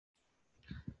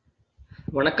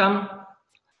Vanakkam.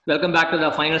 Welcome back to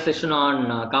the final session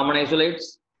on common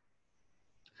isolates.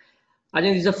 I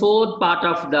think this is the fourth part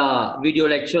of the video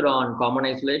lecture on common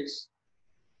isolates.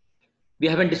 We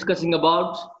have been discussing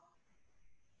about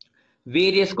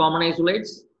various common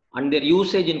isolates and their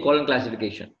usage in column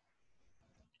classification.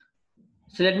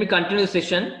 So let me continue the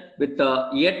session with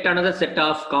yet another set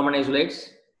of common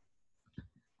isolates.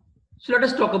 So let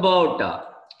us talk about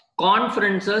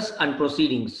conferences and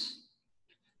proceedings.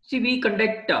 See, we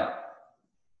conduct,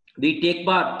 we take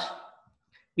part,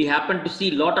 we happen to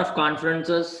see a lot of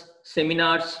conferences,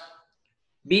 seminars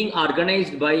being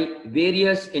organized by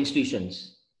various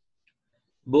institutions,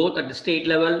 both at the state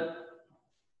level,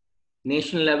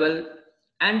 national level,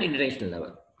 and international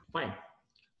level. Fine.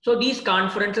 So these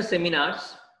conferences,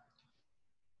 seminars,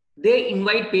 they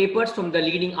invite papers from the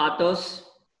leading authors,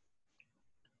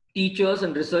 teachers,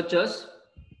 and researchers.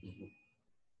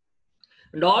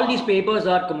 And all these papers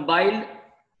are compiled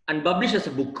and published as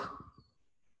a book.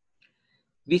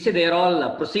 We say they are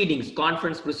all proceedings,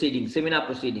 conference proceedings, seminar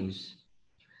proceedings.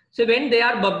 So when they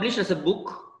are published as a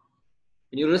book,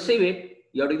 when you receive it,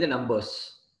 you have to give the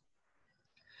numbers.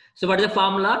 So what is the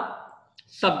formula?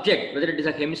 Subject, whether it is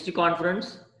a chemistry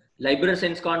conference, library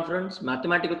science conference,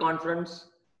 mathematical conference,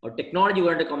 or technology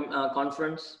oriented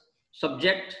conference.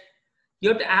 Subject, you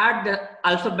have to add the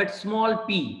alphabet small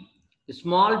p. The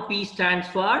small p stands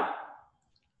for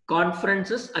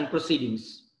conferences and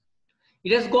proceedings.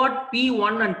 It has got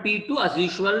P1 and P2 as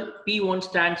usual. P1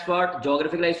 stands for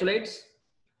geographical isolates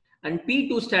and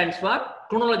P2 stands for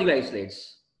chronological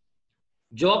isolates.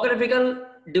 Geographical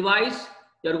device,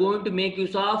 you are going to make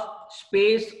use of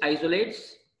space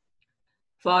isolates.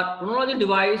 For chronological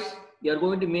device, you are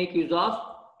going to make use of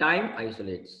time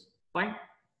isolates. Fine.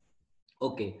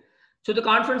 Okay. So the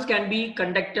conference can be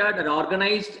conducted or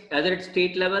organized either at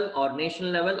state level or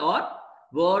national level or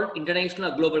world,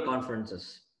 international or global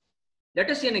conferences. Let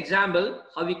us see an example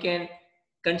how we can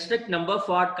construct number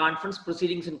for conference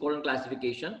proceedings in column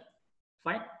classification.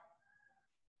 Fine.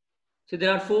 So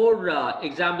there are four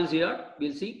examples here.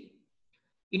 We'll see.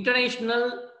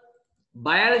 International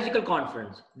Biological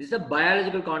Conference. This is a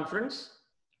biological conference.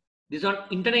 This is an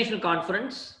international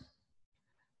conference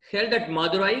held at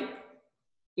Madurai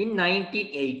in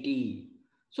 1980.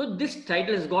 So this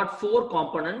title has got four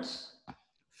components.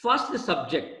 First, the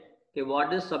subject. Okay,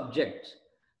 what is subject?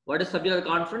 What is subject of the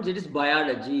conference? It is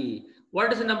biology.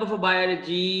 What is the number for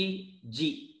biology?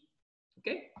 G.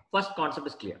 Okay, first concept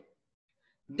is clear.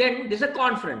 Then this is a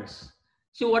conference.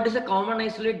 See, what is a common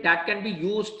isolate that can be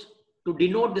used to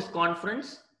denote this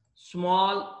conference?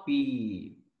 Small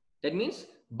p. That means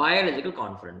biological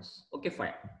conference. Okay,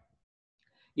 fine.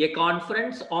 A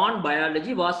conference on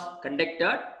biology was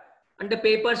conducted and the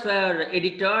papers were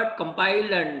edited, compiled,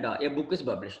 and a book is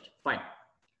published. Fine.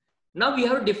 Now we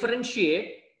have to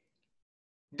differentiate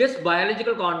this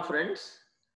biological conference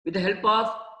with the help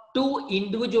of two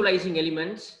individualizing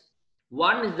elements.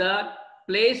 One is the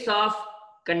place of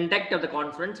conduct of the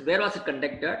conference. Where was it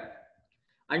conducted?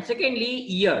 And secondly,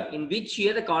 year. In which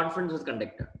year the conference was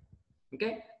conducted.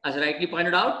 Okay. As rightly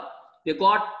pointed out, we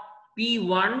got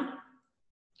P1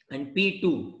 and P2.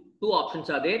 Two options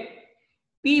are there.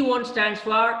 P1 stands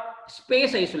for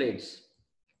space isolates.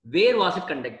 Where was it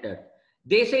conducted?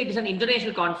 They say it is an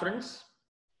international conference.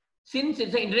 Since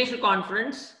it's an international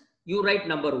conference, you write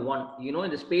number 1. You know,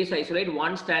 in the space isolate,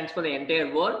 1 stands for the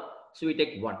entire world. So we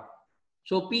take 1.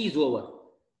 So P is over.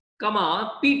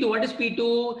 Comma, P2. What is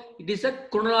P2? It is a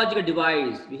chronological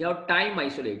device. We have time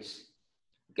isolates.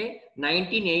 Okay.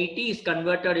 1980 is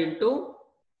converted into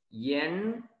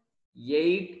N80.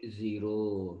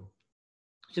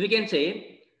 So we can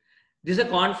say this is a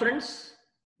conference.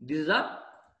 This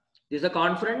is a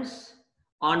conference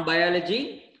on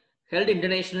biology held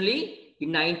internationally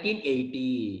in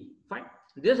 1980. Fine.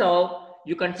 This is how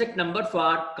you construct number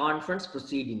for conference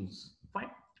proceedings.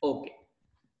 Fine. Okay.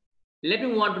 Let me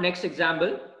move on to next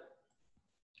example.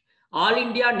 All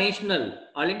India National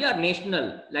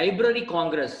Library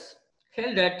Congress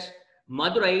held at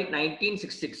Madurai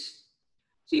 1966.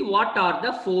 See, what are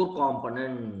the four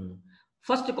components?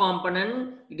 First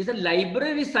component, it is a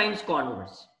library science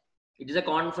conference. It is a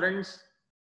conference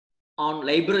on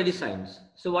library science.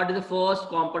 So what is the first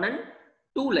component?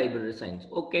 2 library science.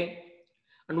 Okay.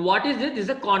 And what is this? This is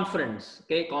a conference.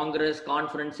 Okay. Congress,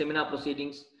 conference, seminar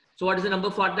proceedings. So what is the number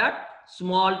for that?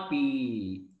 Small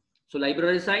p. So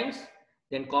library science,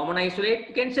 then common isolate.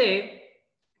 You can say,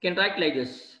 you can write like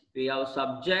this. We have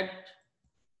subject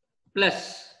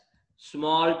plus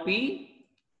small p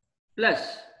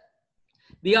plus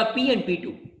we have P and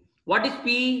P2. What is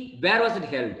P? Where was it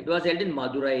held? It was held in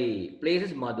Madurai. Place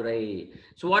is Madurai.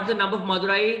 So what's the number of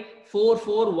Madurai?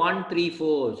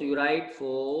 44134. So you write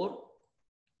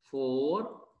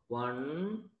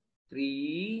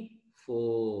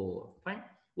 44134. Fine.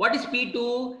 What is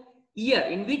P2? Year.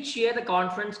 In which year the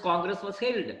Congress was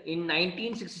held? In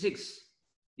 1966.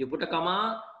 You put a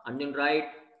comma and then write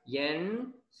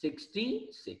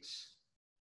N66.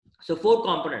 So 4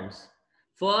 components.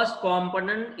 First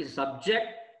component is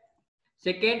subject.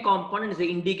 Second component is the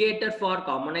indicator for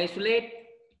common isolate.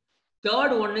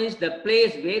 Third one is the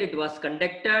place where it was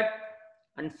conducted.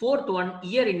 And fourth one,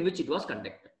 year in which it was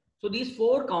conducted. So these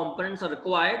 4 components are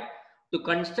required to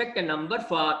construct a number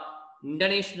for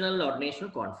international or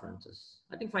national conferences.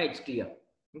 I think fine, it's clear.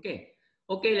 Okay.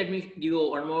 Okay, let me give you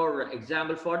one more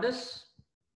example for this.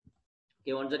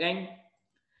 Okay, once again.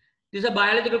 This is a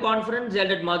biological conference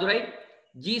held at Madurai.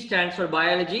 G stands for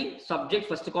biology, subject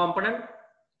first component.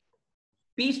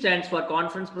 P stands for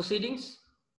conference proceedings.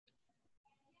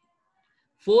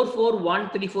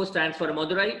 44134 stands for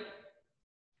Madurai.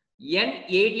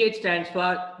 N88 stands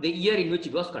for the year in which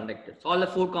it was conducted. So all the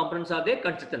 4 components are there,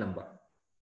 construct the number.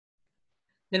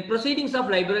 Then proceedings of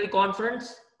library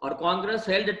conference or congress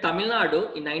held at Tamil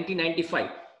Nadu in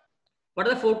 1995. What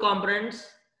are the 4 components?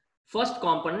 First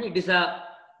component, it is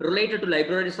related to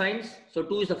library science. So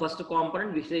 2 is the first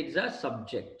component, we say it's a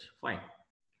subject. Fine.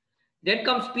 Then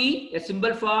comes P, a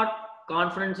symbol for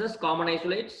conferences, common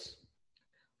isolates.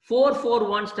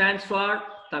 441 stands for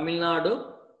Tamil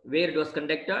Nadu, where it was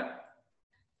conducted.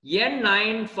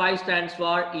 N95 stands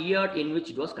for year in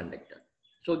which it was conducted.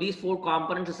 So these 4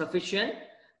 components are sufficient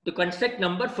to construct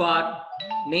number for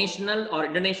national or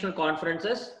international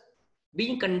conferences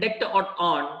being conducted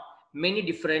on many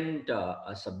different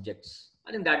subjects.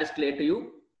 I think that is clear to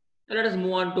you. Now let us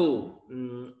move on to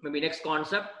maybe next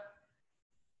concept.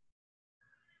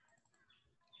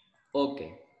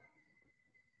 Okay.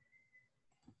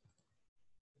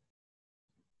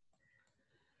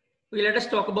 Okay, let us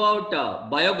talk about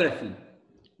biography.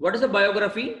 What is a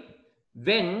biography?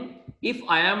 If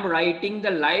I am writing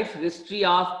the life history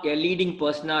of a leading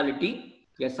personality,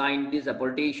 a scientist, a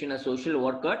politician, a social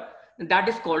worker, that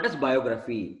is called as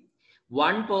biography.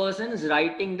 One person is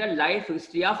writing the life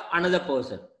history of another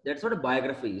person. That's what a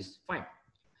biography is. Fine.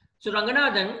 So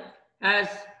Ranganathan has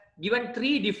given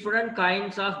 3 different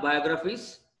kinds of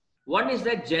biographies. One is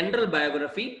the general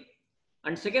biography,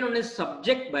 and second one is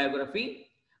subject biography,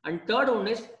 and third one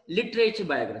is literature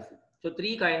biography. So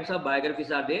 3 kinds of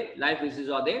biographies are there, life histories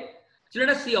are there. So let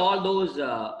us see all those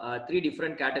 3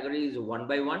 different categories one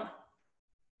by one.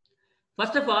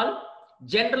 First of all,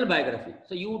 general biography.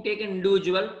 So you take an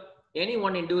individual, any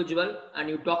one individual, and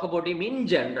you talk about him in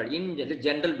general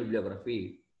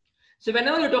bibliography. So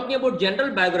whenever you're talking about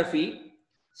general biography,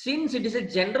 since it is a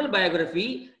general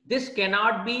biography, this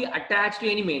cannot be attached to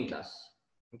any main class.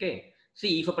 Okay.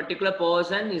 See, if a particular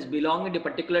person is belonging to a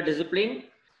particular discipline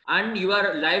and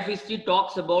your life history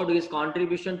talks about his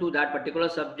contribution to that particular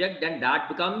subject, then that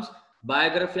becomes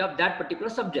biography of that particular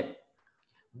subject.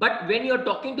 But when you're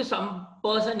talking to some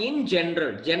person in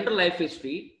general life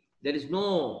history, there is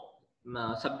no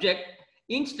subject.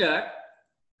 Instead,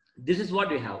 this is what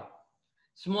we have.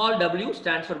 Small w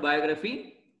stands for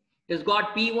biography. It's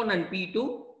got P1 and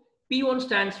P2. P1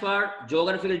 stands for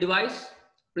geographical device,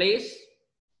 place,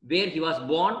 where he was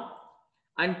born,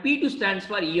 and P2 stands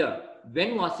for year.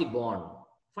 When was he born?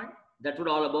 Fine. That's what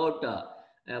all about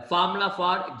formula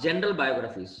for general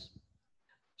biographies.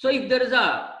 So if there is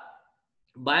a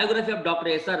biography of Dr.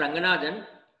 S.R. Ranganathan,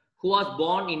 who was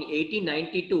born in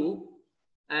 1892,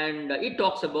 and it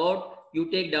talks about, you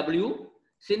take W,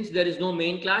 since there is no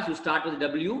main class, you start with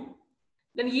W.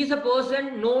 Then he is a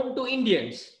person known to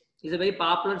Indians. He's a very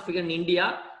popular figure in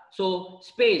India. So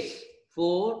space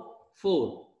 4,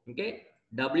 4. Okay.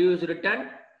 W is written.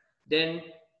 Then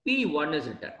P1 is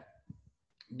written.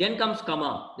 Then comes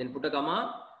comma. Then put a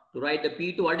comma to write the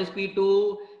P2. What is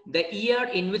P2? The year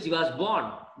in which he was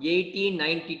born.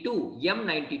 1892.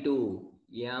 M92.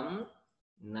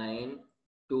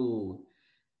 M92.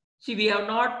 See, we have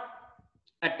not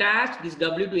attached this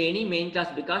W to any main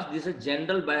class because this is a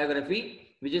general biography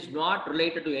which is not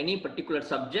related to any particular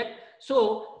subject.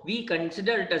 So we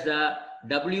consider it as a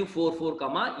W44,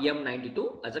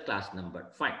 M92 as a class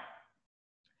number. Fine.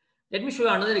 Let me show you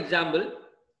another example.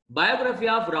 Biography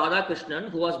of Radhakrishnan,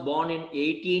 who was born in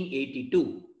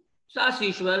 1882. So as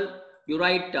usual, you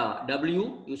write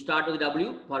W, you start with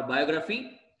W for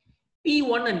biography.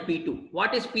 P1 and P2.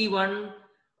 What is P1?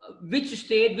 Which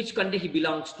state, which country he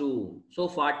belongs to? So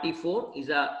 44 is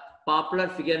a popular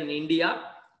figure in India.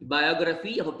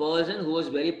 Biography of a person who was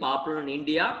very popular in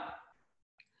India.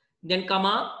 then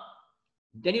comma,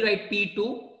 then you write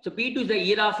P2. So P2 is the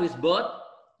year of his birth,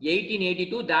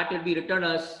 1882. That will be written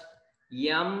as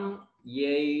MA2.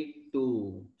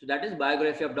 So that is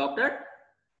biography of Dr.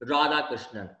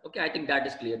 Radhakrishnan. Okay, I think that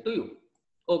is clear to you.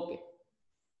 Okay.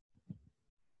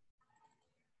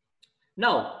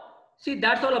 Now, see,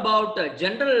 that's all about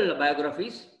general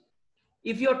biographies.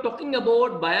 If you're talking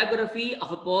about biography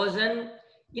of a person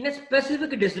in a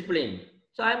specific discipline,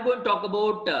 so I'm going to talk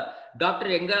about Dr.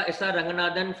 S.R.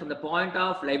 Ranganathan from the point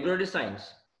of library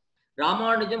science,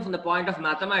 Ramanujan from the point of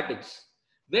mathematics.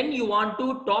 When you want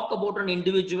to talk about an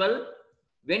individual,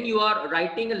 when you are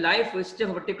writing a life history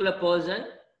of a particular person,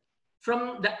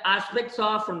 from the aspects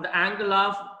of, from the angle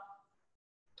of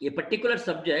a particular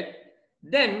subject,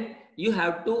 then you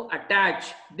have to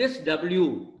attach this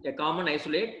W, a common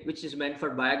isolate, which is meant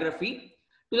for biography,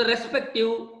 to the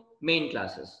respective main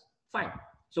classes. Fine.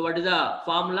 So what is the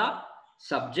formula?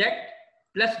 Subject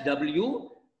plus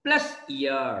W plus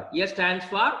year. Year stands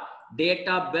for date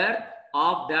of birth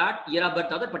of that, year of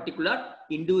birth of the particular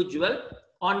individual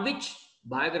on which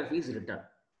biography is written.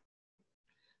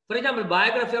 For example,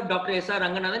 biography of Dr. S.R.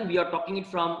 Ranganathan, we are talking it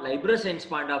from library science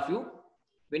point of view.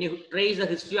 When you trace the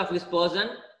history of this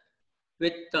person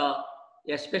with a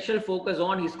special focus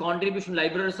on his contribution to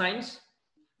library science,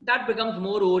 that becomes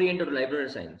more oriented to library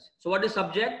science. So what is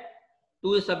subject?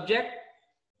 2 is subject.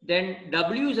 Then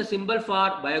W is a symbol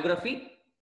for biography.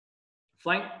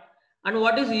 Fine. And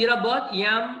what is year of birth?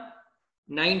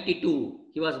 M92.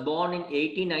 He was born in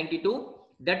 1892.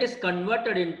 That is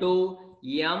converted into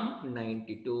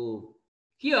M92.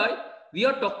 Here we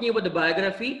are talking about the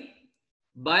biography.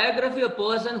 Biography of a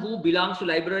person who belongs to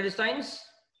library science.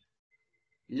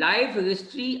 Life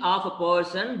history of a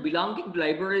person belonging to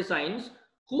library science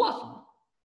who was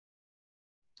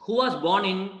born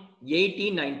in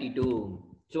 1892.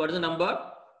 So what is the number?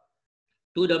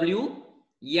 2W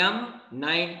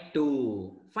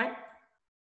M92. Fine.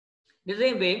 The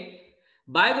same way,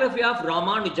 biography of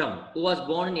Ramanujan, who was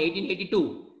born in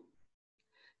 1882.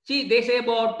 See, they say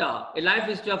about a life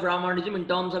history of Ramanujan in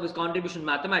terms of his contribution to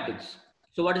mathematics.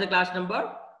 So what is the class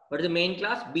number? What is the main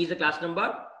class? B is the class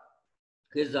number.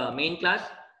 His main class.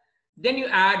 Then you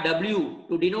add W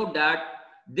to denote that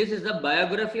this is the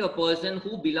biography of a person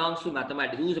who belongs to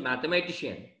mathematics, who is a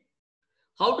mathematician.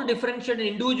 How to differentiate and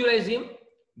individualize him?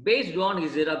 Based on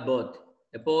his year of birth.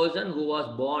 A person who was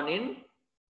born in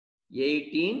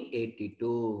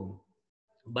 1882.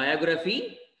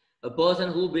 Biography, a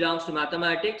person who belongs to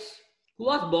mathematics, who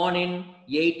was born in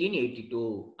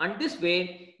 1882. And this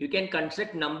way, you can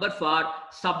construct number for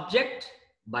subject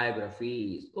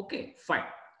biographies. Okay, fine.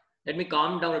 Let me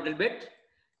calm down a little bit.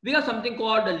 We have something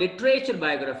called a literature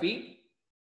biography.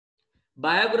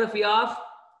 Biography of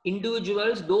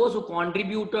individuals, those who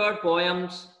contributed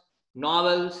poems,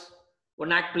 novels,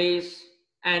 one-act plays,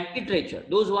 and literature.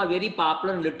 Those who are very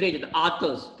popular in literature, the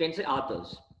authors, you can say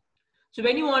authors. So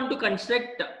when you want to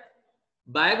construct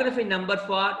biography number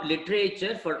for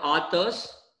literature for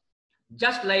authors,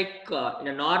 just like in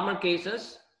a normal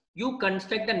cases, you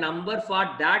construct the number for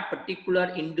that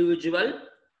particular individual,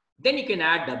 then you can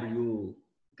add W.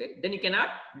 Okay, then you can add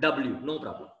W, no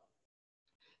problem.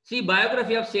 See,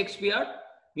 biography of Shakespeare,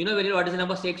 you know very well what is the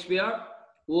number Shakespeare?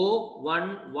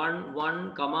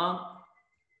 O111,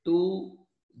 2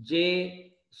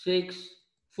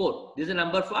 J64. This is the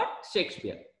number for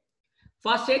Shakespeare.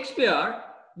 For Shakespeare,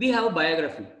 we have a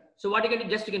biography. So what you can do,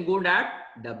 just you can go and add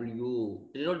W.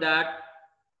 You know that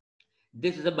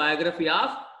this is a biography of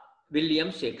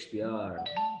William Shakespeare.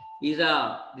 This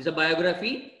is a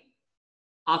biography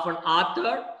of an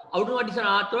author. How do you know what is an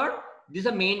author? This is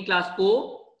a main class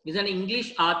O. This is an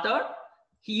English author.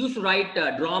 He used to write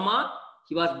drama.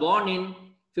 He was born in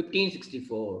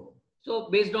 1564. So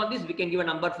based on this, we can give a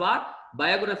number for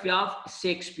biography of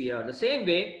Shakespeare. The same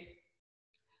way,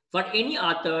 for any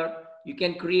author, you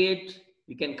can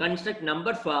construct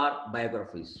number for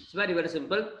biographies. It's very, very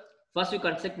simple. First, you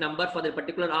construct number for the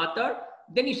particular author.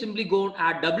 Then you simply go and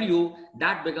add W.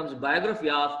 That becomes biography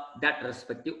of that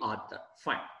respective author.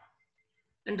 Fine.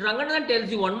 And Ranganathan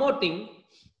tells you one more thing.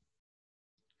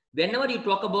 Whenever you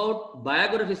talk about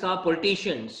biographies of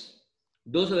politicians,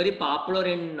 those who are very popular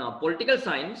in political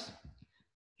science,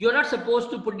 you're not supposed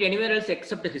to put it anywhere else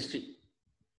except the history.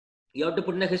 You have to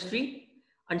put in the history.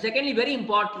 And secondly, very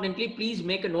importantly, please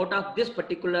make a note of this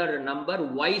particular number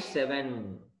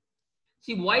Y7.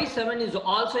 See, Y7 is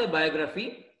also a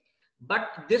biography,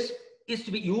 but this is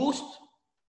to be used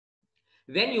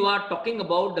when you are talking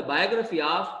about the biography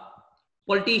of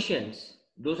politicians.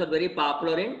 Those are very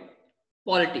popular in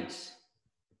politics.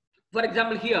 For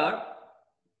example, here,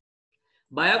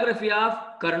 biography of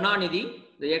Karunanidhi,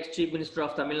 the ex-Chief Minister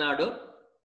of Tamil Nadu,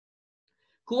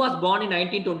 who was born in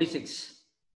 1926.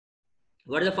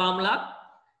 What is the formula?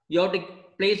 You have to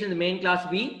place in the main class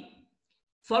B,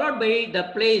 followed by the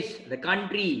place, the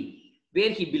country where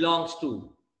he belongs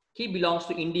to. He belongs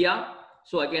to India.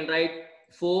 So I can write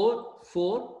 4,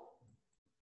 4.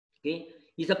 Okay.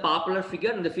 He's a popular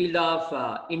figure in the field of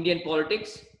Indian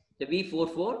politics, the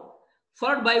V44,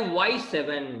 followed by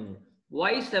Y7.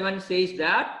 Y7 says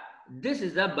that this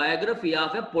is the biography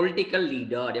of a political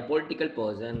leader, a political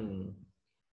person.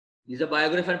 This is a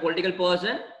biography of a political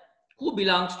person who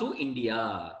belongs to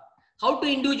India. How to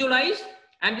individualize?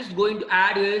 I'm just going to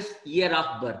add his year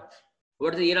of birth.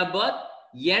 What is the year of birth?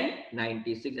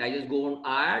 N96. I just go and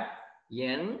add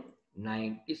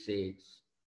N96.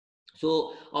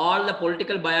 So all the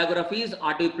political biographies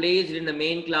are to be placed in the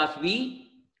main class V.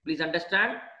 Please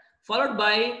understand. Followed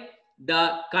by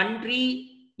the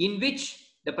country in which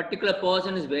the particular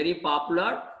person is very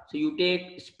popular. So you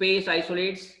take space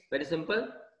isolates, very simple.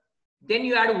 Then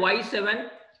you add Y7.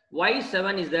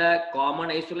 Y7 is the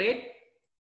common isolate.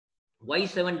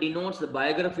 Y7 denotes the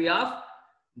biography of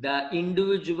the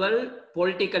individual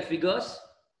political figures.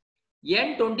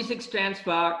 N26 stands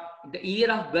for the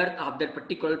year of birth of that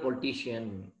particular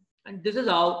politician. And this is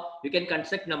how you can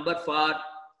construct number for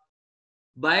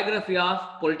biography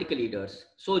of political leaders.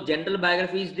 So general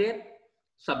biography is there,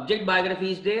 subject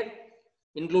biography is there,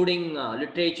 including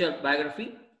literature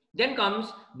biography. Then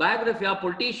comes biography of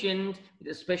politicians with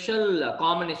a special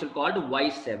combination called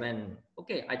Y7.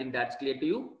 Okay, I think that's clear to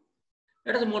you.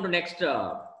 Let us move to next.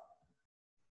 You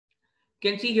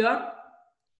can see here,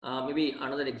 maybe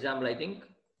another example, I think.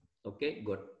 Okay,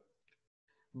 good.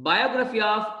 Biography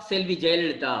of Selvi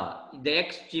Jayalalitha, the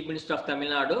ex-Chief Minister of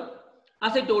Tamil Nadu.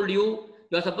 As I told you,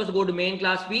 you are supposed to go to main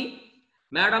class B.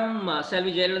 Madam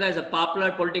Selvi Jayalalitha is a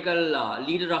popular political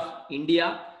leader of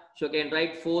India. So you can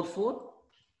write 4-4.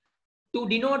 To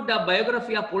denote the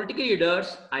biography of political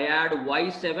leaders, I add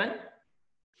Y7.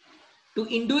 To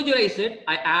individualize it,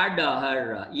 I add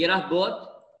her year of birth.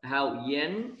 I have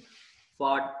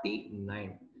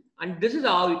N49. And this is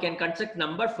how you can construct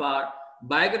number for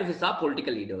biographies of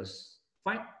political leaders.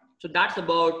 Fine. So that's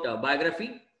about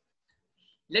biography.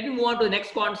 Let me move on to the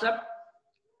next concept.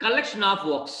 Collection of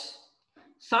works.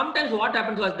 Sometimes what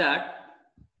happens was that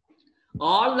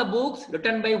all the books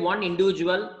written by one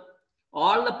individual,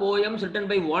 all the poems written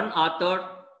by one author,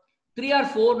 3 or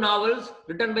 4 novels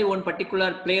written by one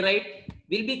particular playwright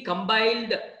will be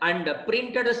compiled and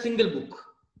printed a single book.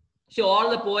 So all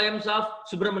the poems of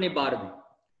Subramania Bharati,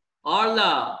 all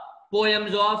the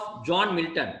poems of John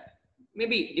Milton,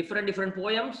 maybe different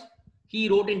poems he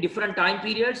wrote in different time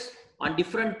periods on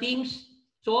different themes.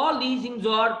 So all these things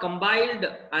are compiled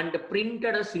and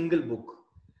printed a single book.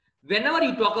 Whenever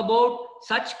you talk about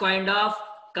such kind of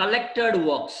collected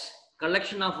works,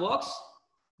 collection of works,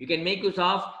 you can make use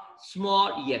of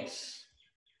small x.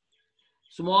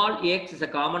 Small x is a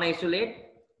common isolate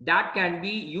that can be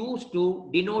used to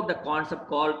denote the concept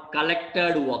called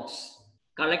collected works.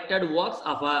 Collected works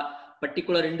of a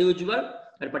particular individual,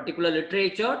 or particular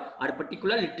literature, or a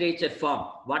particular literature form.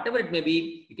 Whatever it may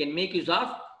be, you can make use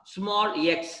of small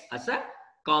x as a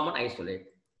common isolate.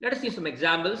 Let us see some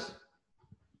examples.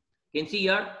 You can see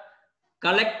here,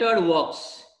 collected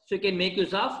works. So you can make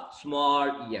use of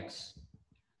small x.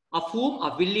 Of whom?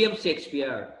 Of William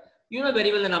Shakespeare. You know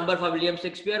very well the number for William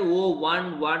Shakespeare,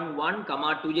 0111,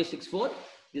 2J64.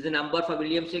 This is the number for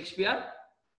William Shakespeare.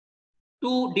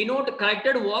 To denote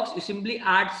collected works, you simply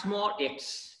add small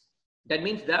x. That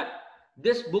means that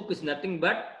this book is nothing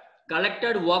but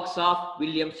collected works of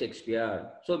William Shakespeare.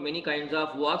 So many kinds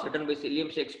of works written by William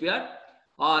Shakespeare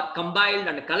are compiled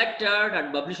and collected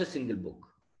and published a single book.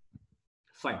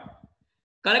 Fine.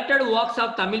 Collected works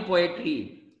of Tamil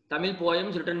poetry. Tamil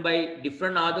poems written by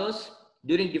different authors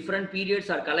during different periods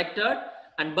are collected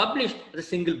and published as a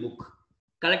single book.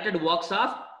 Collected works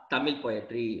of Tamil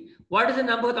poetry. What is the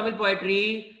number of Tamil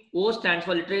poetry? O stands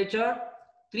for literature.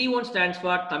 31 stands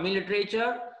for Tamil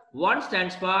literature. 1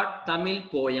 stands for Tamil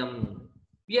poem.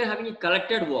 We are having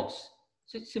collected works.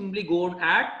 So simply go and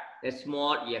add a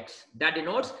small x. That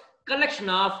denotes collection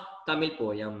of Tamil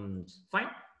poems. Fine.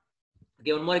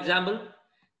 Okay, one more example.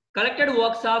 Collected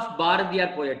works of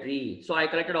Bharatiyar poetry. So I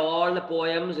collected all the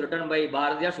poems written by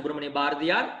Bharatiyar, Subramania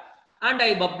Bharatiyar, and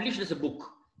I published as a book.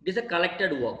 It is a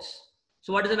collected works.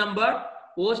 So what is the number?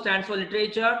 O stands for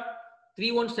literature,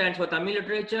 31 stands for Tamil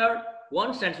literature,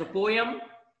 1 stands for poem,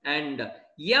 and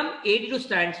M82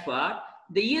 stands for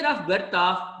the year of birth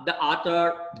of the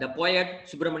author, the poet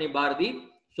Subramania Bharati.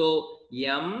 So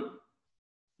M82.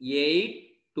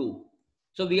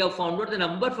 So we have found out the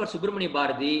number for Subramania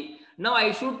Bharati. Now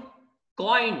I should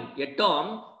coin a term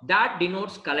that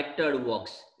denotes collected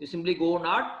works. You simply go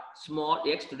not small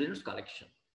x to denote collection.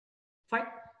 Fine.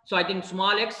 So I think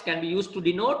small x can be used to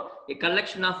denote a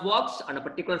collection of works on a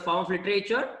particular form of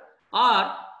literature or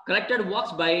collected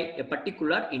works by a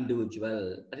particular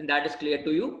individual. I think that is clear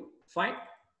to you. Fine.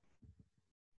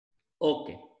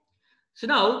 Okay. So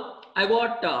now I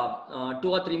got 2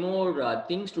 or 3 more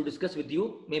things to discuss with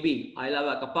you. Maybe I'll have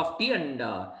a cup of tea and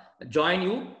join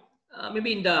you.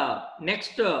 Maybe in the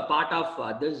next part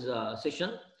of this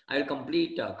session, I will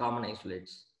complete common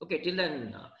isolates. Okay, till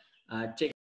then, take